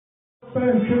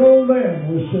bench, an old man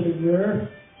was sitting there.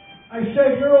 I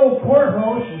said, your old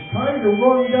courthouse is kind of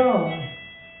run down.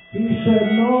 He said,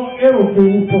 no, it'll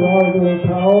do for our little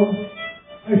town.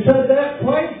 I said, that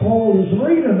flagpole is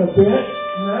leaning a bit,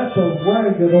 and that's a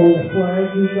ragged old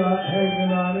flag you got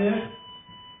hanging on it.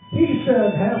 He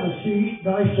said, have a seat,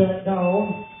 and I sat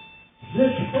down. Is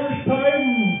this the first time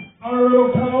in our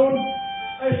little town?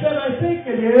 I said, I think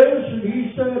it is. And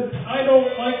he said, I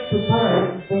don't like to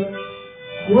brag, but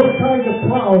we're kind of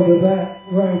proud of that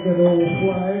ragged old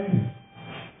flag.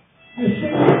 You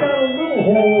see, we got a little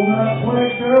hole in that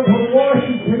flag there when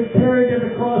Washington carried it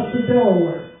across the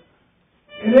Delaware.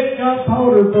 And it got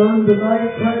powder burned the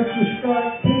night Francis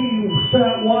Scott Key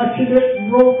sat watching it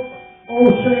and wrote,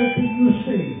 "Oh, say, can you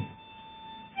see?"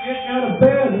 It got a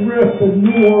bad riff in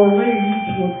New Orleans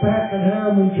with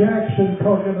Pakenham and Jackson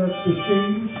tugging at the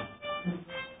seams.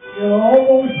 It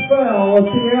almost fell at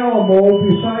the Alamo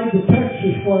beside the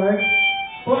Texas flag,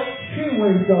 but she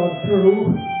waved on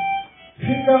through.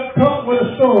 She got cut with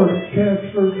a sword at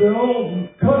Chancellorsville and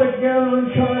cut again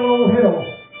on Shiloh Hill.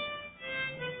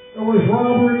 There was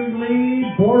Robert E. Lee,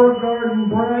 Beauregard, and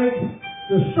Bragg.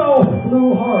 The South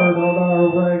flew hard on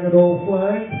our ragged old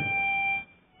flag.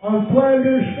 On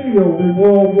Flanders Field in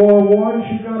World War I,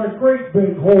 she got a great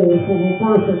big hole from a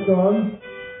Bertha gun.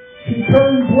 She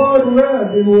turned blood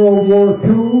red in World War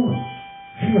II.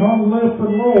 She hung limp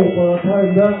and low by the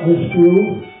time that was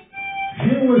through.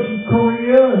 She was in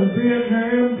Korea and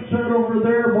Vietnam, sent over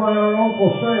there by our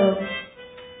Uncle Sam.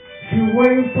 She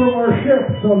waved from our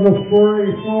ships on the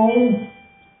furry foam,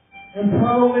 and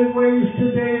proudly waves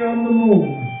today on the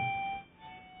moon.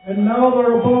 And now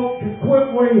they're about to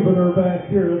quit waving her back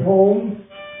here at home.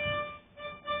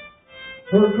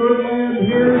 Her good land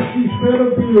here, she's been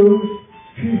abused.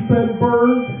 She's been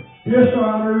burned,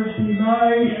 dishonored,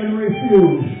 denied, and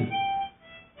refused.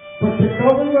 But the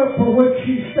government for which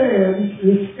she stands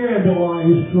is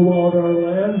scandalized throughout our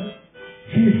land.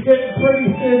 She's getting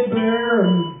pretty thin there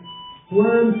and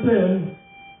wearing thin,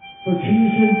 but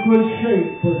she's in good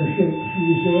shape for the shape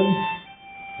she's in.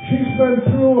 She's been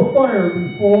through a fire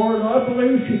before, and I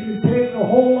believe she can take a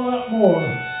whole lot more.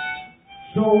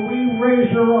 So we raise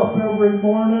her up every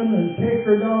morning and take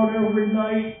her down every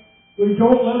night. We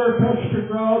don't let her touch the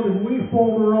ground, and we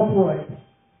fold her upright.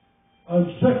 On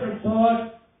second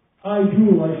thought, I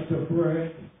do like to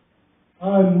brag.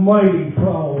 I'm mighty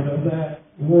proud of that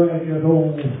ragged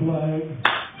old flag.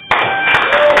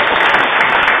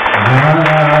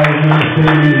 I can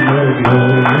see the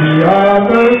glory of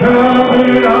the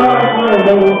coming of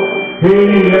the Lord. He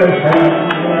has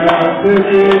handed the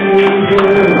kingdom to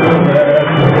the rest.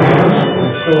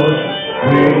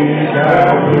 We got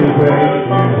to wait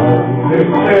home.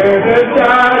 Instead of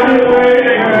dying away,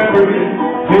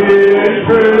 his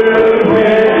true